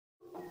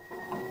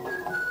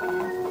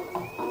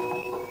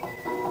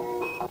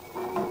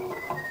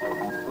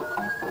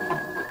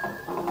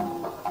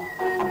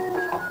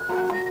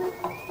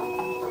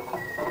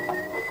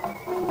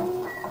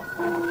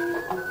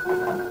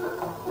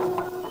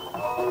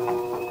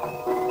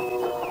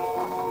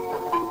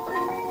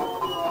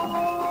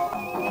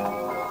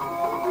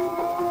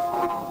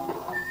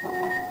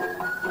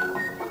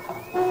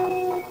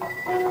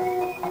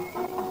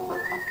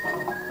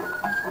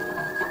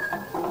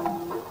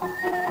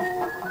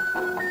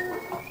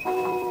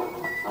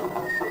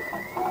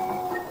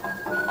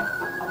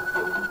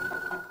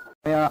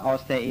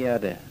aus der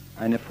Erde.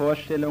 Eine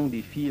Vorstellung,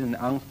 die vielen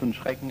Angst und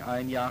Schrecken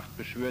einjagt,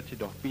 beschwört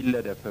jedoch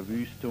Bilder der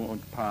Verwüstung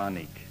und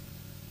Panik.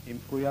 Im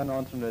Frühjahr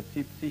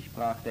 1970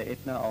 brach der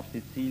Ätna auf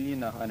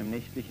Sizilien nach einem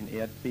nächtlichen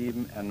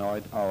Erdbeben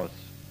erneut aus.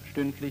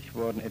 Stündlich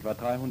wurden etwa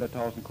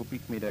 300.000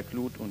 Kubikmeter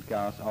Glut und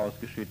Gas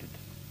ausgeschüttet.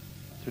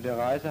 Zu der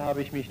Reise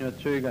habe ich mich nur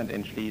zögernd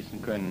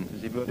entschließen können.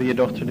 Sie wurde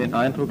jedoch zu den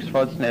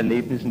eindrucksvollsten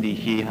Erlebnissen, die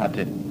ich je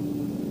hatte.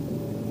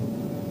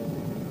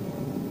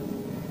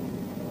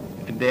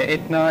 Der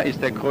Ätna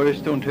ist der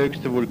größte und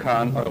höchste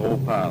Vulkan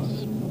Europas.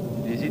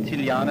 Die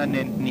Sizilianer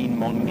nannten ihn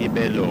Monte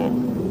Bello.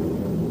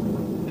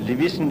 Sie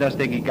wissen, dass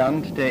der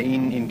Gigant, der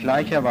ihnen in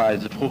gleicher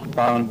Weise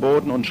fruchtbaren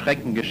Boden und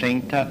Schrecken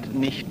geschenkt hat,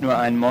 nicht nur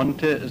ein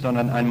Monte,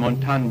 sondern ein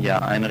Montagna,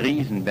 ein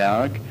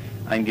Riesenberg,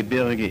 ein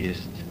Gebirge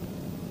ist.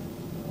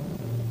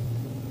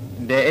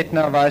 Der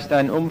Ätna weist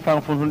einen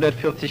Umfang von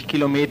 140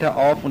 Kilometer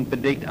auf und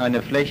bedeckt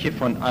eine Fläche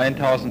von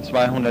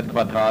 1200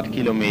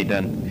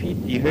 Quadratkilometern.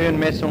 Die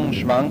Höhenmessungen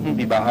schwanken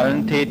wie bei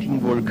allen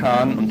tätigen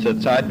Vulkanen und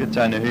zurzeit wird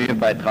seine Höhe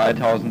bei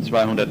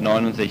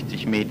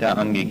 3269 Meter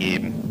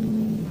angegeben.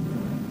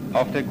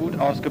 Auf der gut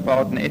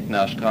ausgebauten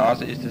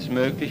Ätna-Straße ist es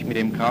möglich, mit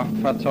dem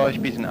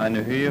Kraftfahrzeug bis in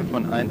eine Höhe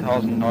von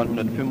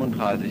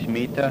 1935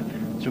 Meter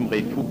zum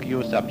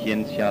Refugio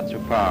Sapientia zu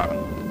fahren.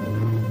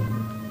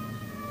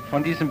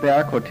 Von diesem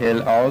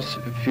Berghotel aus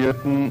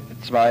führten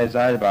 2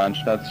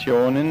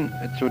 Seilbahnstationen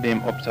zu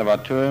dem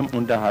Observatorium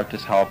unterhalb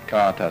des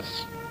Hauptkraters.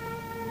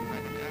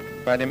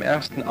 Bei dem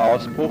ersten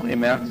Ausbruch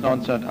im März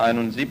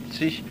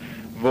 1971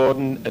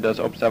 wurden das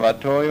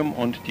Observatorium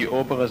und die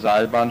obere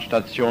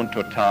Seilbahnstation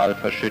total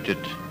verschüttet.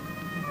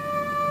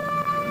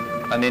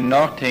 An den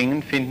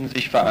Nordhängen finden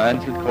sich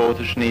vereinzelt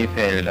große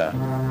Schneefelder.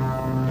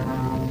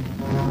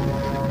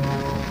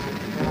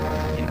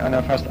 In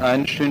einer fast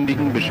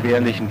einstündigen,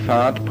 beschwerlichen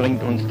Fahrt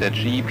bringt uns der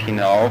Jeep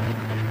hinauf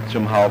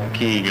zum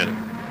Hauptkegel.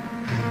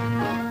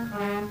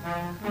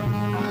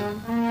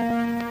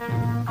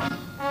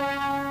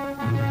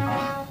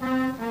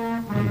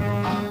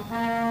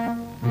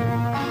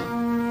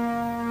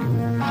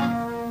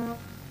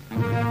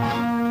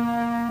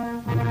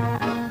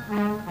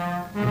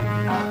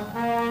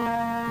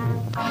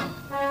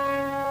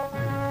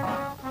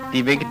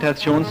 Die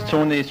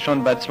Vegetationszone ist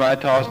schon bei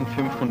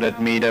 2500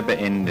 Meter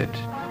beendet.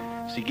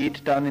 Sie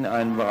geht dann in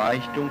einen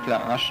Bereich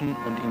dunkler Aschen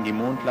und in die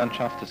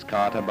Mondlandschaft des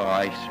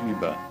Kraterbereichs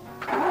über.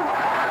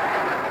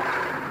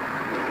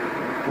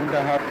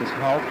 Unterhalb des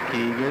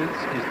Hauptkegels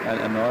ist ein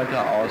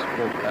erneuter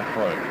Ausbruch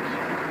erfolgt.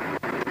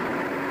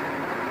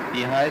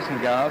 Die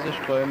heißen Gase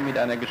strömen mit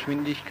einer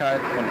Geschwindigkeit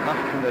von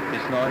 800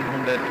 bis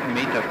 900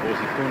 Meter pro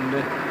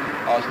Sekunde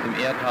aus dem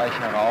Erdreich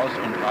heraus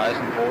und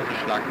reißen große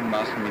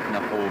Schlackenmassen mit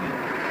nach oben.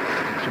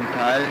 Zum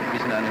Teil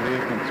bis in eine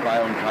Höhe von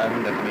 200 und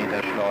 300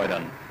 Meter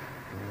schleudern.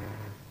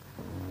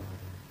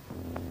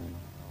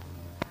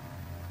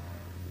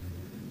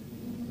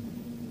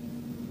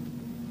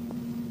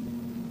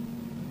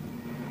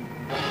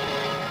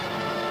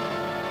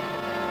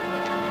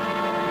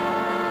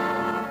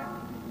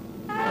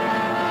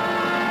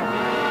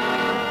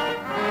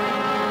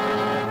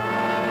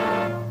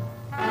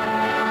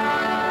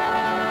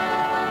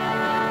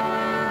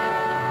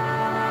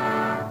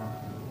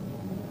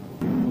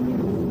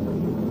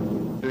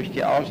 Durch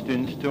die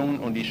Ausdünstungen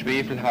und die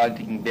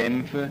schwefelhaltigen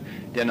Dämpfe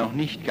der noch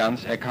nicht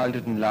ganz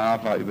erkalteten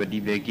Lava, über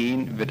die wir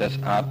gehen, wird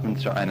das Atmen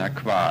zu einer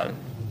Qual.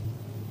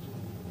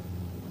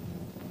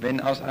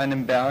 Wenn aus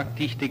einem Berg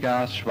dichte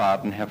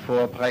Gasschwaden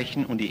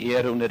hervorbrechen und die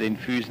Erde unter den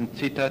Füßen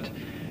zittert,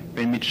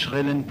 wenn mit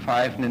schrillen,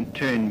 pfeifenden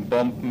Tönen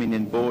Bomben in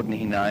den Boden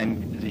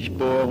hinein sich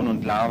bohren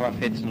und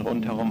Lavafetzen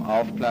rundherum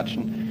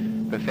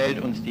aufplatschen, befällt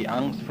uns die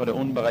Angst vor der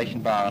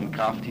unberechenbaren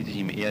Kraft, die sich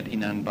im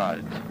Erdinnern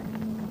ballt.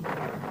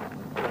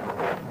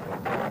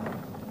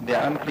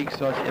 Der Anblick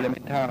solch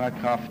elementarer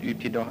Kraft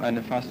übt jedoch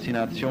eine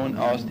Faszination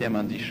aus, der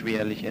man sich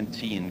schwerlich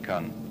entziehen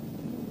kann.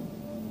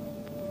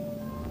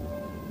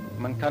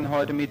 Man kann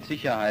heute mit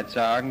Sicherheit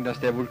sagen, dass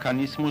der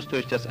Vulkanismus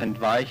durch das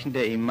Entweichen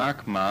der im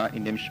Magma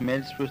in dem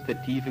Schmelzfluss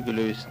der Tiefe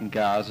gelösten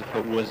Gase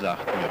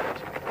verursacht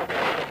wird.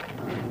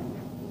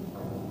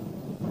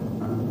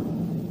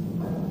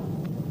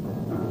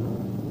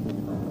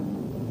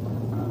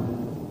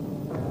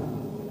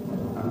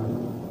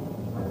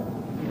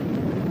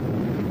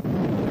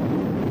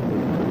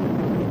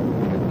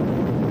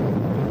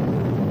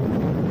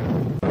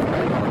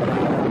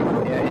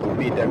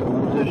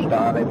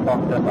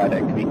 Reporter bei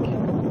der Quick.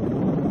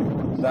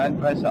 Sein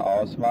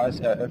Presseausweis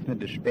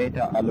eröffnete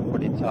später alle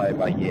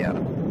Polizeibarrieren.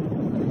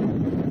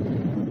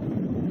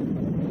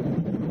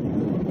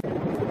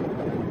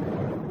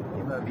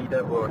 Immer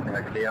wieder wurden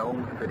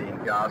Erklärungen für die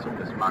Entgasung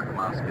des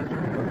Magmas gesucht.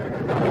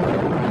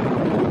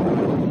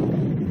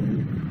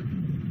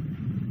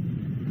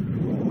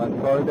 Man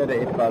folgerte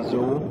etwa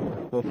so: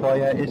 wo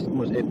Feuer ist,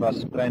 muss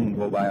etwas brennen,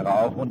 wobei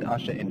Rauch und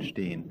Asche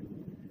entstehen.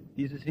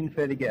 Diese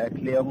sinnfällige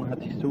Erklärung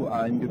hat sich so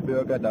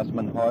eingebürgert, dass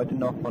man heute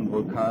noch von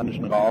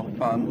vulkanischen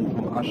Rauchfahnen und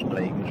vom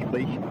Aschenregen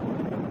spricht,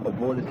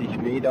 obwohl es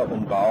sich weder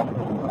um Rauch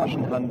noch um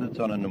Aschen handelt,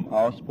 sondern um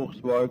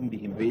Ausbruchswolken,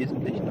 die im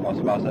Wesentlichen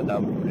aus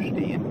Wasserdampf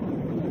bestehen.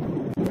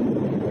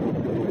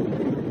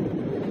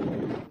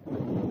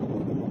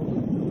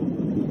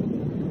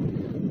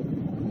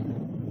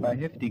 Bei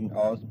heftigen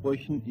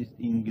Ausbrüchen ist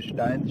in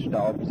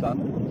Gesteinsstaub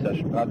Sand und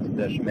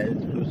zerspratzter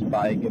Schmelzfluss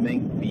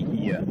beigemengt wie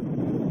hier.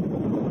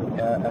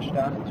 Er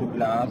erstarrt zu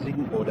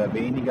glasigen oder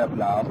weniger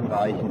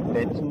blasenreichen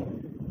Plätzen.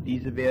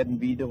 Diese werden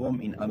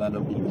wiederum in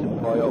Analogie zum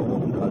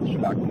Feuerofen als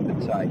Schlacken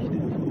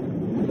bezeichnet.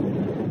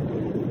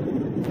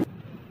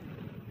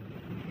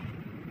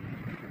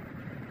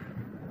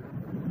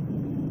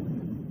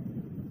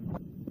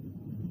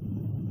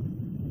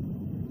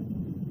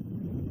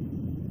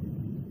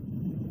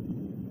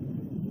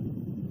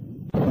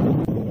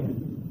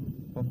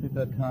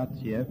 Professor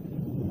Tarziev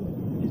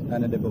ist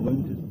einer der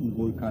berühmtesten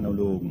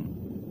Vulkanologen.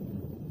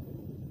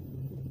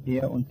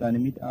 Er und seine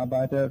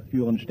Mitarbeiter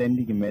führen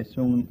ständige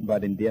Messungen bei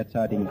den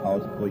derzeitigen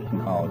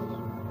Ausbrüchen aus.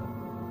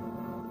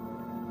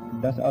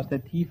 Das aus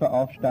der Tiefe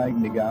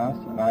aufsteigende Gas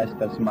reißt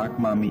das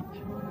Magma mit.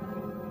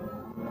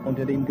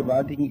 Unter dem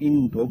gewaltigen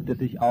Innendruck des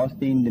sich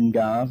ausdehnenden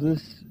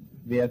Gases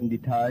werden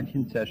die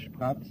Teilchen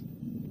zerspratzt.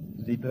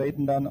 Sie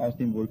treten dann aus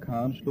dem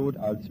Vulkanschlot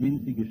als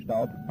winzige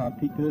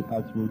Staubpartikel,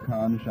 als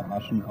vulkanische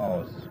Aschen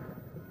aus.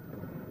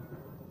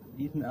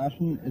 Diesen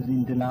Aschen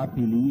sind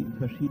Lapilli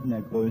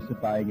verschiedener Größe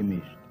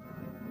beigemischt.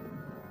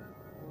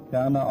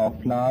 Ferner auch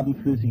Fladen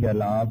flüssiger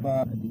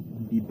Lava,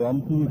 die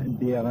Bomben,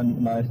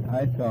 deren meist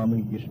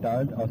eiförmige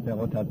Gestalt aus der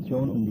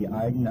Rotation um die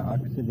eigene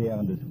Achse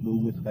während des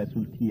Fluges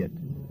resultiert.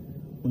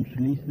 Und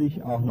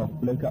schließlich auch noch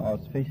Blöcke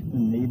aus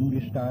festem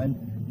Nebengestein,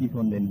 die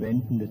von den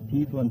Wänden des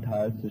tieferen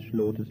Teils des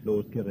Schlotes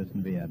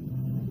losgerissen werden.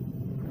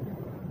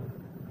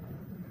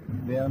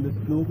 Während des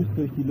Fluges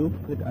durch die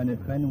Luft tritt eine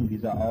Trennung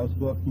dieser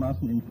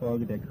Auswurfmassen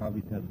infolge der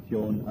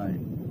Gravitation ein.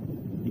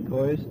 Die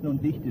größten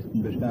und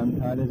dichtesten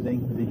Bestandteile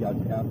senken sich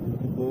als erstes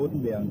zu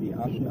Boden, während die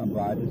Aschen am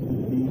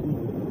weitesten fliegen,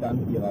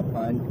 dank ihrer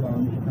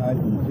Feinkörnigkeit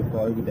und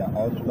zufolge der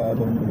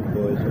Ausschleuderung in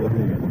größere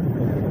Höhen.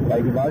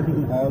 Bei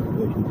gewaltigen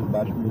Ausbrüchen, zum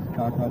Beispiel des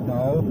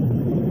Krakatau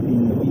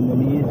in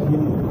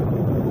Indonesien,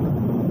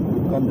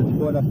 kommt es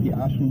vor, dass die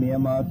Aschen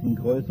mehrmals in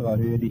größerer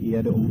Höhe die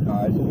Erde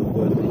umkreisen,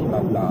 bevor sie sich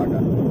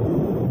ablagern.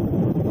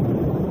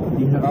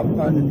 Die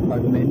herabfallenden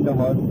Fragmente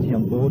häufen sich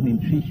am Boden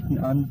in Schichten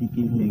an, die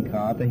gegen den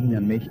Krater hin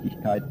an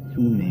Mächtigkeit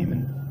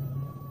zunehmen.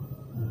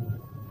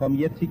 Vom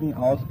jetzigen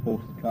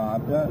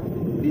Ausbruchskrater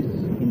bis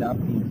hinab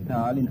ins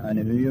Tal in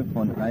eine Höhe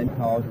von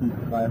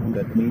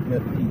 1300 Meter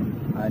zieht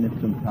sich eine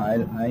zum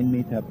Teil 1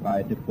 Meter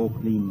breite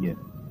Bruchlinie.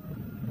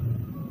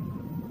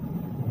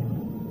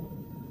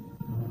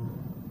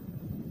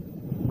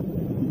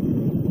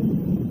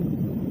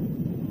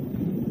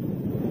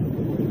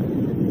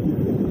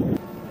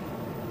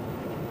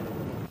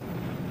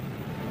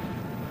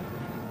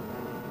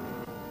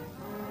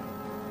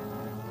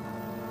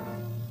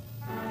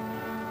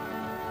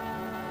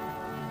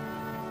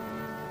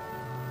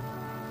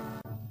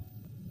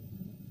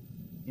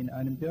 In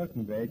einem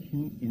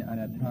Birkenwäldchen in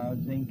einer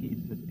Talsenke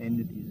ist das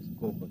Ende dieses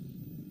Bruches.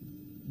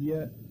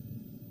 Hier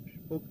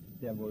spuckt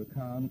der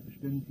Vulkan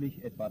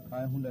stündlich etwa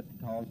 300.000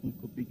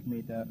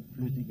 Kubikmeter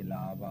flüssige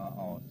Lava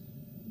aus.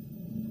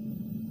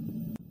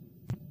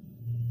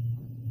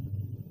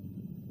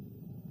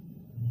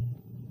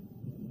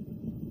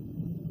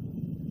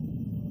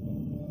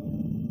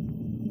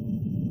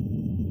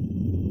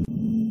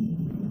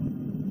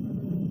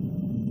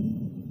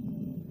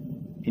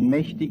 In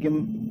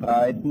mächtigem,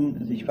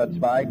 breiten, sich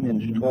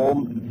verzweigenden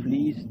Strom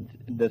fließt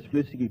das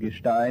flüssige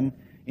Gestein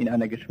in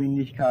einer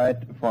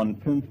Geschwindigkeit von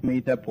 5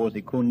 Meter pro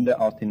Sekunde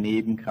aus den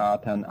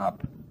Nebenkratern ab.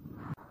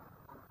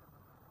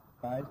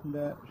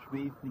 Reißender,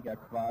 schwefliger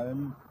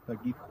Qualm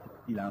vergiftet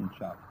die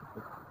Landschaft.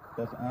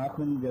 Das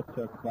Atmen wird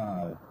zur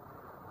Qual.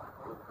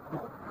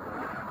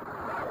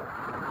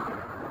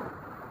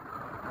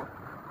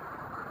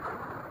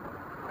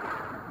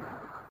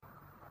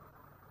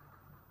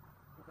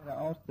 Bei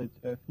der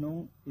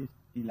Austrittsöffnung ist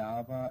die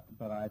Lava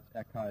bereits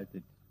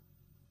erkaltet.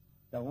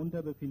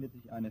 Darunter befindet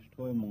sich eine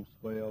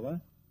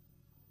Strömungsröhre,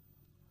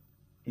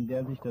 in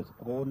der sich das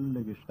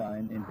brodelnde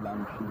Gestein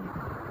entlang schiebt.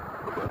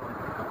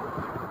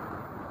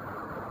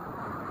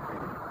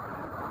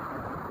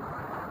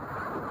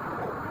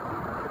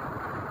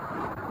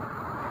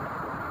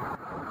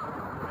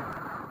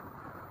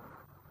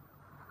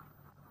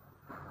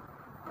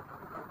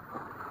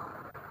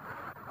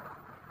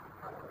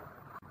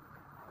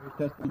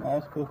 Durch das dem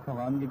Ausbruch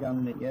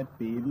vorangegangene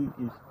Erdbeben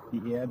ist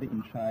die Erde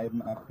in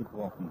Scheiben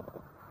abgebrochen.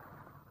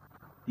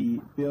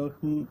 Die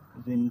Birken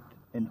sind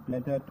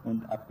entblättert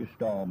und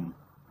abgestorben.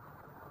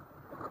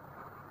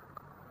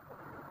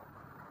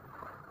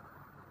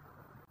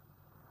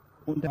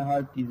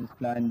 Unterhalb dieses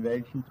kleinen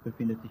Wäldchens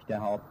befindet sich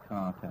der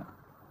Hauptkrater.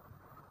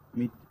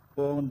 Mit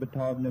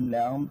ohrenbetäubendem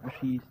Lärm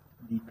schießt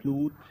die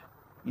Glut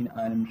in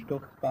einem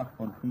Sturzbach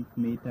von 5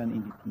 Metern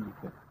in die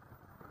Tiefe.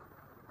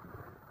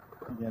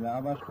 Der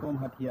Lavastrom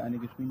hat hier eine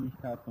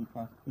Geschwindigkeit von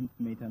fast 5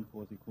 Metern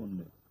pro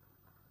Sekunde.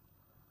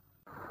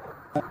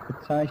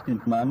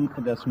 Bezeichnet man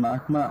das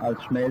Magma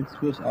als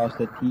Schmelzfluss aus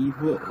der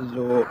Tiefe,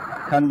 so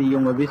kann die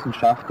junge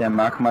Wissenschaft der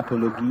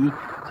Magmatologie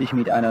sich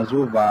mit einer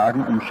so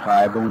vagen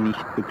Umschreibung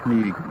nicht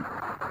begnügen.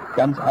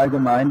 Ganz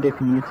allgemein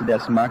definiert sie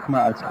das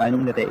Magma als eine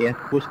unter der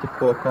Erdkruste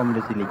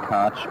vorkommende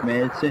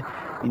Silikatschmelze,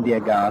 in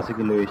der Gase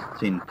gelöst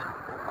sind.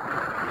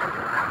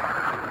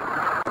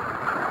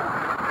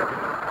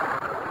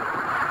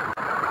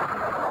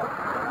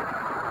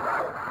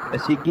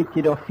 Es gibt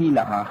jedoch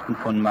viele Arten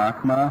von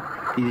Magma,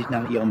 die sich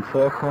nach ihrem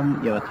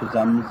Vorkommen, ihrer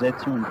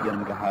Zusammensetzung und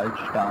ihrem Gehalt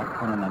stark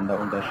voneinander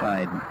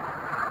unterscheiden.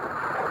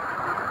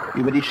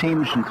 Über die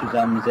chemischen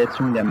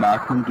Zusammensetzungen der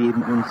Magmen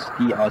geben uns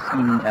die aus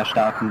ihnen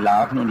erstarrten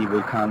Laven und die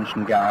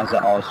vulkanischen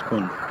Gase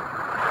Auskunft.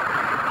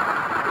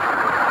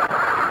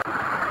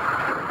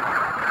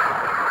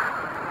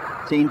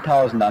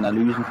 Zehntausende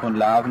Analysen von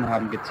Laven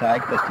haben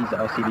gezeigt, dass diese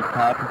aus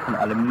Silikaten von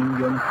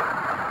Aluminium,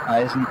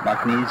 Eisen,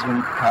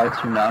 Magnesium,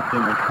 Calcium,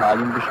 Natrium und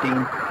Kalium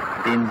bestehen,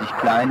 denen sich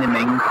kleine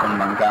Mengen von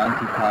Mangan,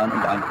 Titan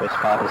und ein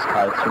Phosphat des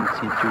Calciums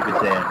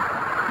hinzugesellen.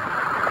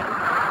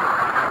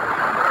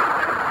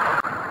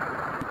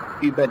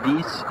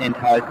 Überdies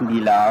enthalten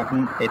die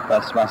Laven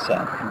etwas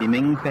Wasser. Die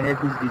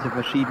Mengenverhältnisse dieser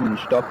verschiedenen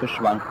Stoffe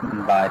schwanken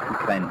in weiten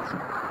Grenzen.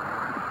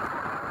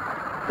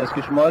 Das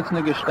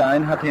geschmolzene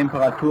Gestein hat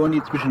Temperaturen,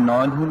 die zwischen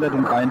 900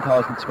 und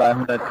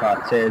 1200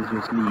 Grad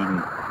Celsius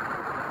liegen.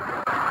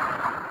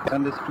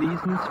 Während des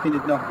Fließens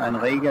findet noch ein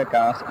reger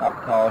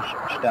Gasabtausch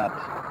statt.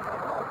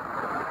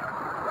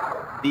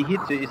 Die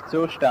Hitze ist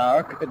so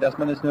stark, dass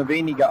man es nur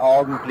wenige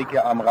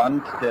Augenblicke am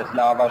Rand des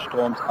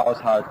Lavastroms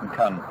aushalten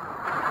kann.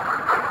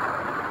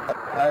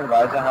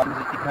 Teilweise haben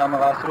sich die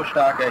Kameras so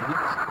stark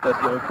erhitzt, dass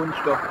ihre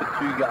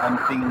Kunststoffbezüge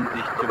anfingen,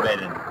 sich zu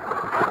wellen.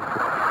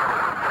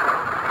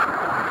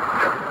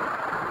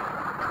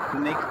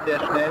 Zunächst sehr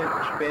schnell,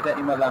 später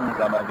immer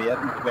langsamer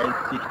werdend,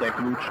 wälzt sich der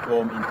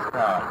Glutstrom ins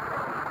Tal.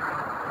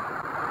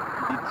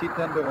 Die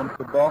zitternde und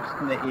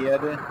geborstene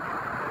Erde,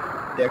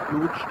 der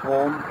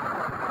Glutstrom,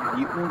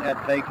 die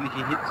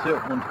unerträgliche Hitze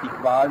und die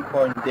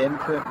qualvollen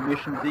Dämpfe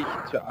mischen sich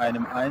zu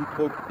einem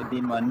Eindruck,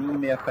 den man nie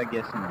mehr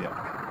vergessen wird.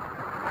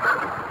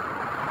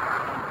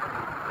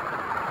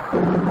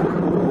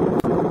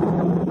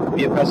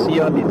 Wir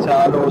passieren die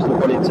zahllosen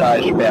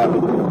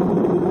Polizeisperren.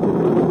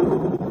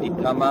 Die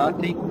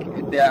Dramatik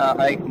der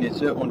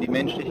Ereignisse und die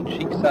menschlichen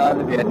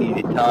Schicksale werden in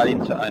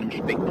Italien zu einem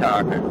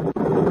Spektakel.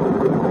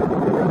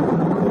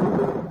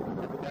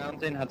 Das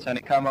Fernsehen hat seine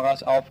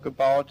Kameras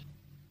aufgebaut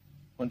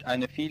und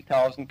eine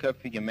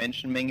vieltausendköpfige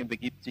Menschenmenge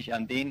begibt sich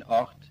an den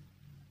Ort,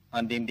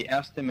 an dem die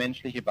erste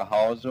menschliche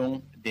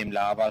Behausung dem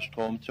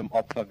Lavastrom zum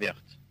Opfer wird.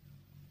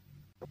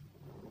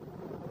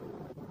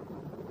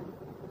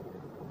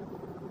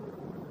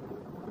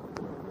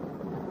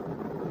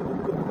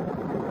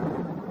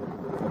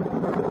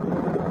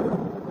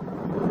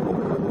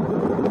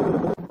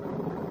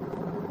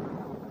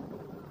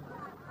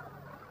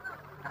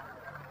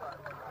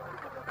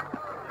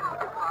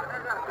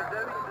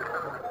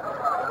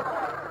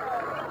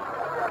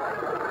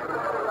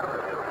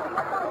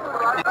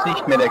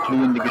 Nicht mehr der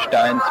glühende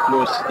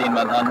Gesteinsfluss, den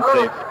man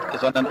antrifft,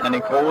 sondern eine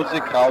große,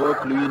 graue,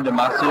 glühende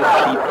Masse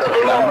schiebt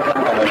sich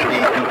langsam, aber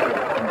stetig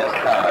in das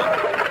Tal.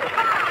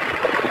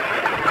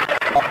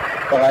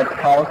 Bereits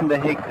tausende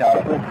Hektar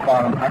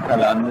fruchtbaren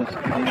Ackerlandes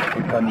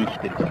sind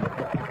vernichtet.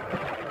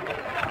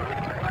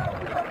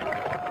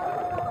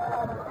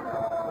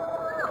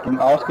 Im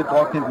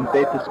ausgetrockneten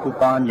Bett des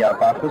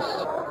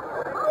Kubania-Baches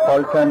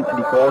poltern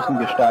die großen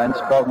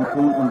Gesteinsbrocken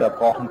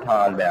ununterbrochen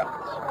talwärts.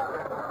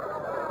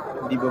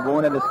 Die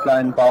Bewohner des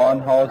kleinen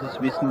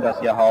Bauernhauses wissen,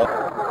 dass ihr Haus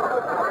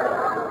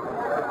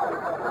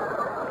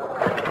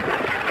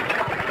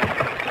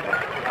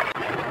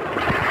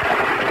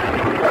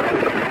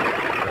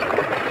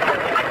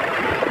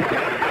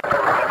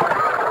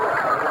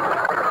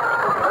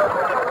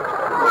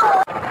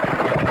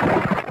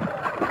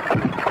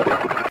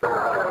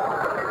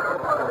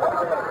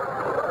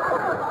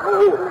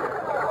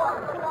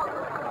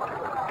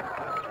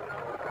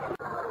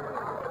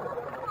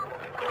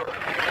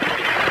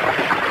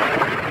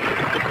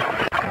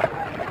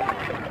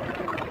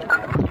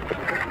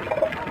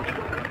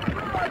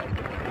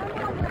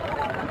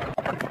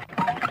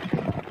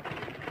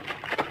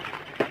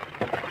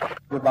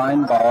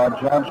Weinbauer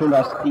Giorgio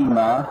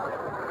Lastima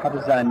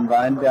hatte seinen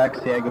Weinberg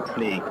sehr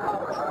gepflegt.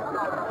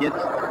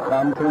 Jetzt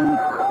trampeln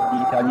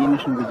die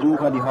italienischen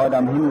Besucher, die heute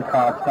am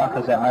Himmelfahrtstag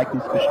das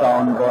Ereignis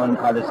bestaunen wollen,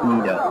 alles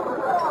nieder.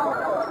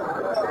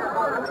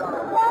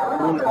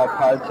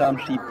 Unaufhaltsam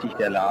schiebt sich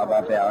der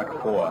Lavaberg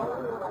vor.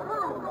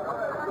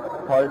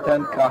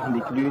 Polternd krachen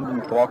die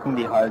glühenden Brocken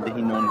die Halde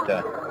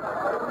hinunter.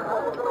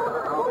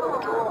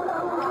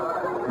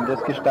 Und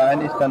das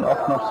Gestein ist dann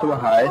oft noch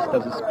so heiß,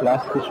 dass es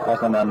plastisch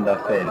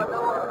auseinanderfällt.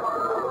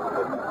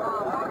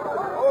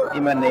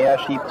 Immer näher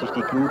schiebt sich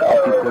die Glut auf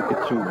die Brücke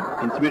zu.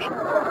 Inzwischen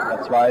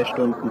sind 2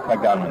 Stunden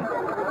vergangen.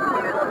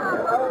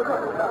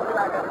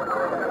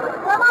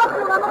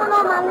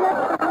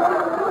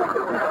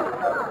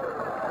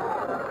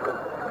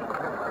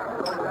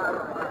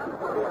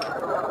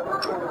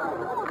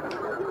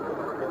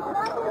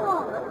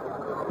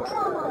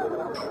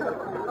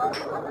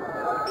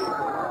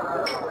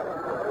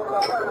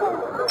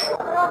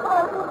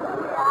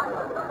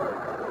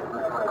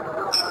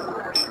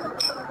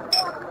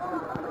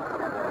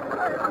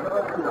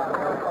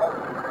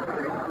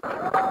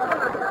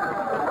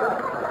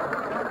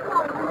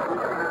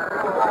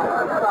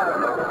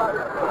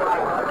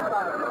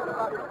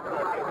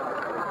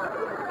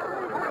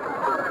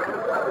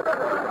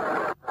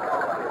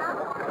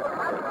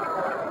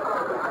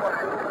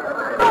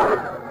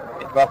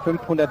 Etwa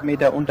 500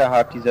 Meter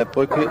unterhalb dieser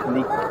Brücke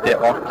liegt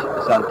der Ort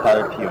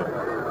Sant'Alfio.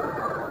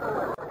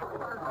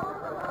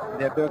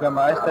 Der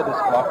Bürgermeister des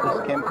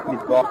Ortes kämpft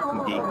mit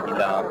Worten gegen die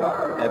Lava.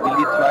 Er will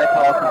die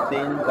 2000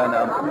 Seelen seiner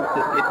am Fuß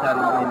des Ethna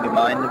liegenden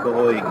Gemeinde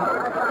beruhigen.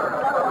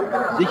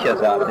 Sicher,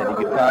 sagt er,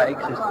 die Gefahr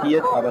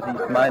existiert, aber sie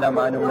ist meiner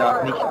Meinung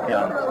nach nicht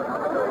ernst.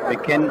 Wir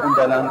kennen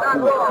unser Land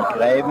gut, die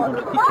Gräben und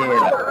die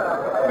Täler.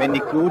 Wenn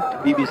die Flut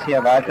wie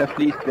bisher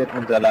weiterfließt, wird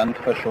unser Land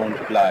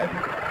verschont bleiben.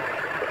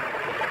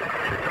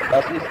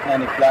 Das ist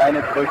eine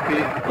kleine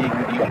Brücke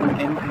gegen die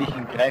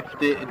unendlichen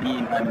Kräfte, die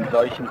in einem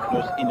solchen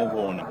Fluss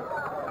innewohnen.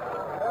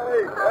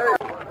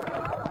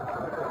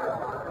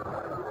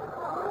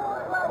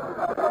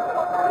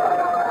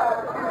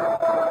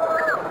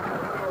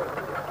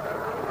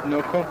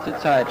 Nur kurze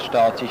Zeit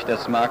staut sich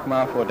das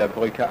Magma vor der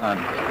Brücke an.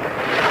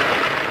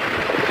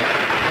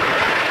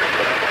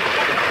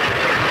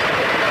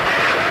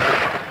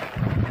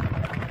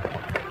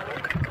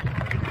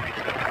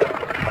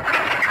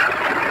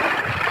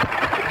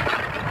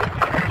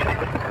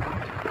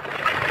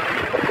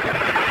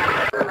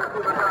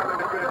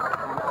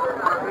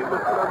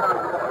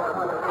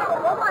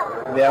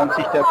 Während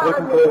sich der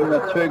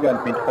Brückenbögen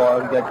zögernd mit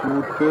feuriger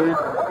Glut füllt,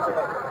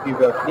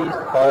 überfließt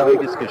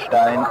feuriges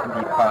Gestein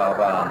die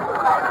Fahrbahn.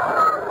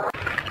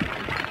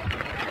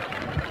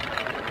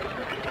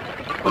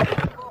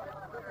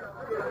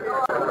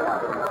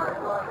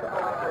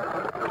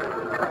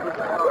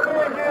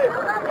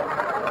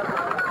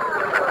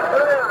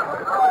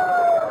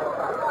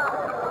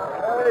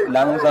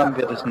 Langsam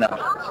wird es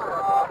Nacht.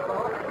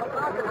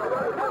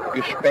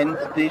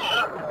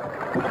 Gespenstisch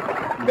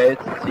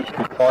wälzt sich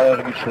die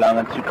feurige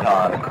Schlange zu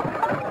Tal.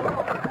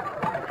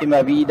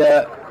 Immer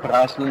wieder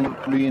prasseln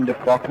glühende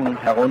Brocken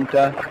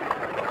herunter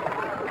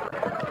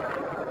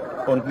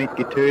und mit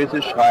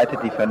Getöse schreitet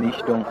die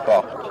Vernichtung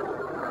fort.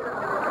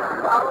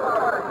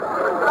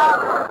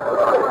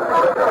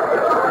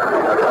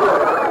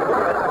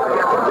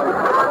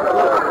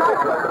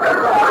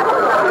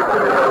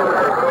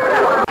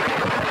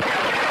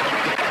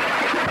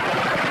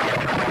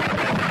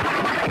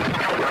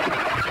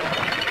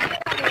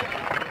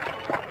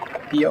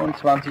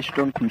 ...24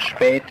 Stunden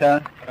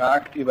später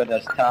ragt über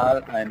das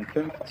Tal ein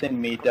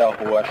 15 Meter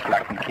hoher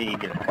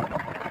Schlackenkegel.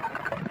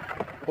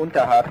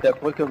 Unterhalb der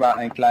Brücke war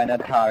ein kleiner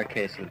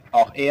Talkessel.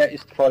 Auch er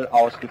ist voll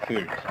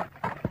ausgefüllt.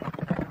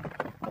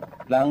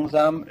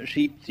 Langsam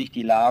schiebt sich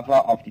die Lava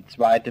auf die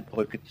zweite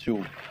Brücke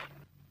zu.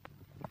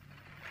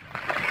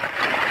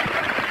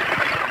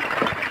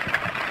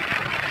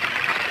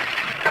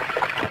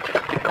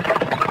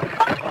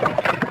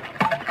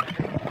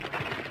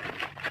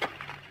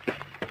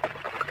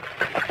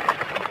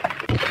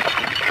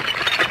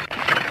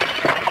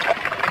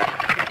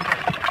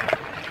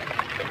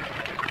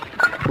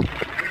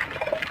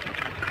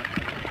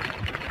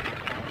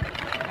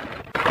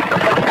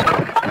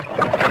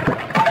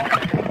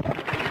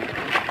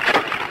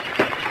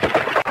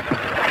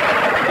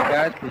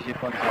 Der Geistliche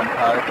von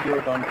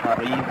Sant'Alfio, Don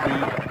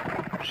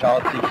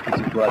schaut sich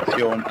die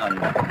Situation an.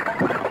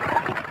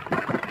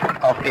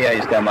 Auch er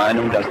ist der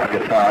Meinung, dass die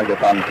Gefahr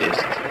gebannt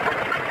ist.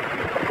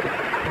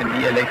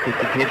 Die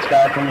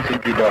Elektrizitätsleitungen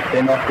sind jedoch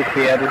dennoch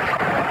gefährdet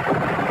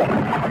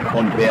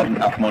und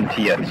werden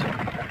abmontiert.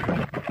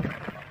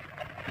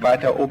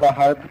 Weiter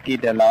oberhalb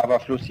geht der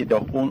Lavafluss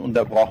jedoch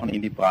ununterbrochen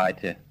in die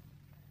Breite.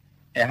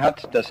 Er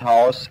hat das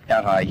Haus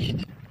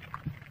erreicht.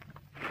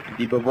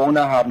 Die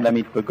Bewohner haben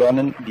damit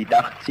begonnen, die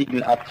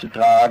Dachziegel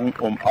abzutragen,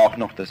 um auch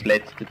noch das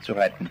Letzte zu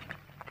retten.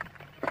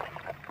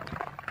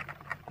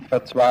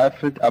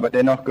 Verzweifelt, aber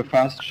dennoch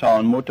gefasst,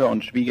 schauen Mutter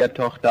und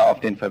Schwiegertochter auf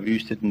den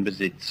verwüsteten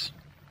Besitz.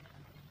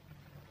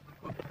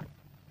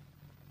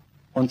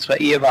 Unsere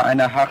Ehe war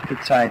eine harte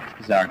Zeit,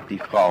 sagt die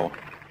Frau.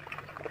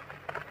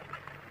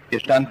 Wir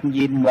standen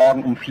jeden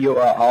Morgen um 4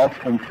 Uhr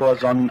auf, um vor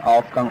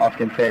Sonnenaufgang auf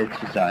dem Feld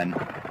zu sein.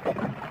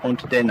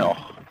 Und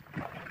dennoch.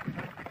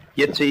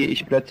 Jetzt sehe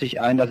ich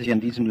plötzlich ein, dass ich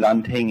an diesem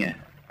Land hänge.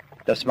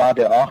 Das war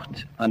der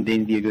Ort, an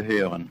den wir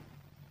gehören.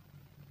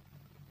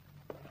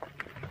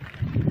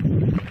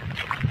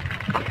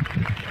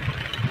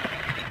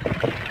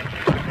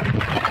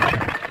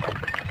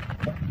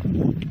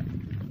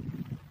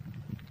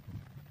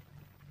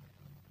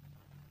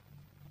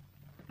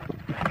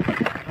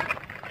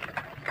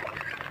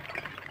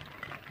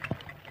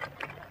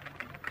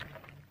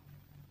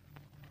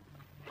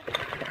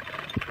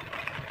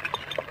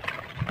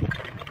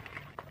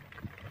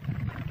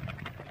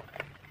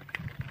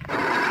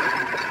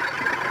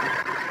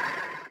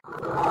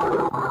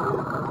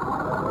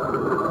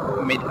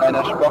 Mit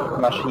einer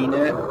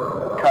Sportmaschine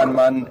kann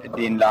man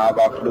den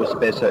Lavafluss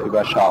besser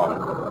überschauen.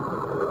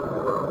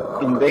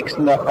 In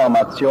wechselnder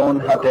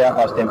Formation hat er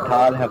aus dem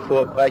Tal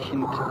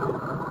hervorbrechend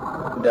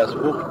das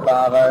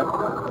fruchtbare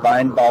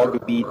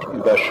Weinbaugebiet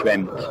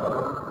überschwemmt.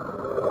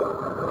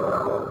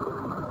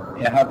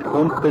 Er hat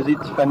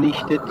Grundbesitz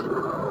vernichtet,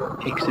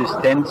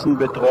 Existenzen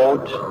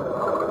bedroht,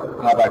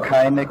 aber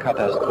keine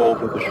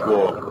Katastrophe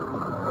beschworen.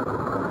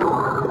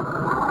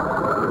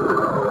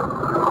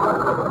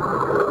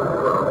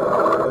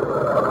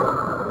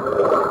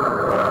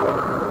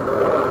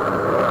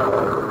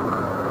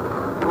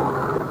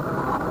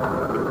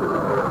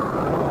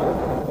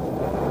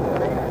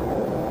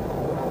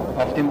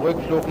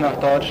 Rückflug nach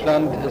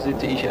Deutschland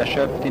sitze ich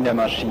erschöpft in der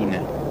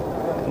Maschine.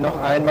 Noch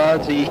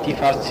einmal sehe ich die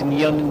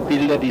faszinierenden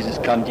Bilder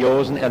dieses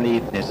grandiosen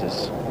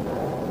Erlebnisses.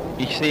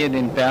 Ich sehe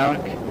den Berg,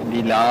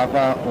 die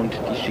Lava und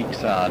die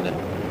Schicksale.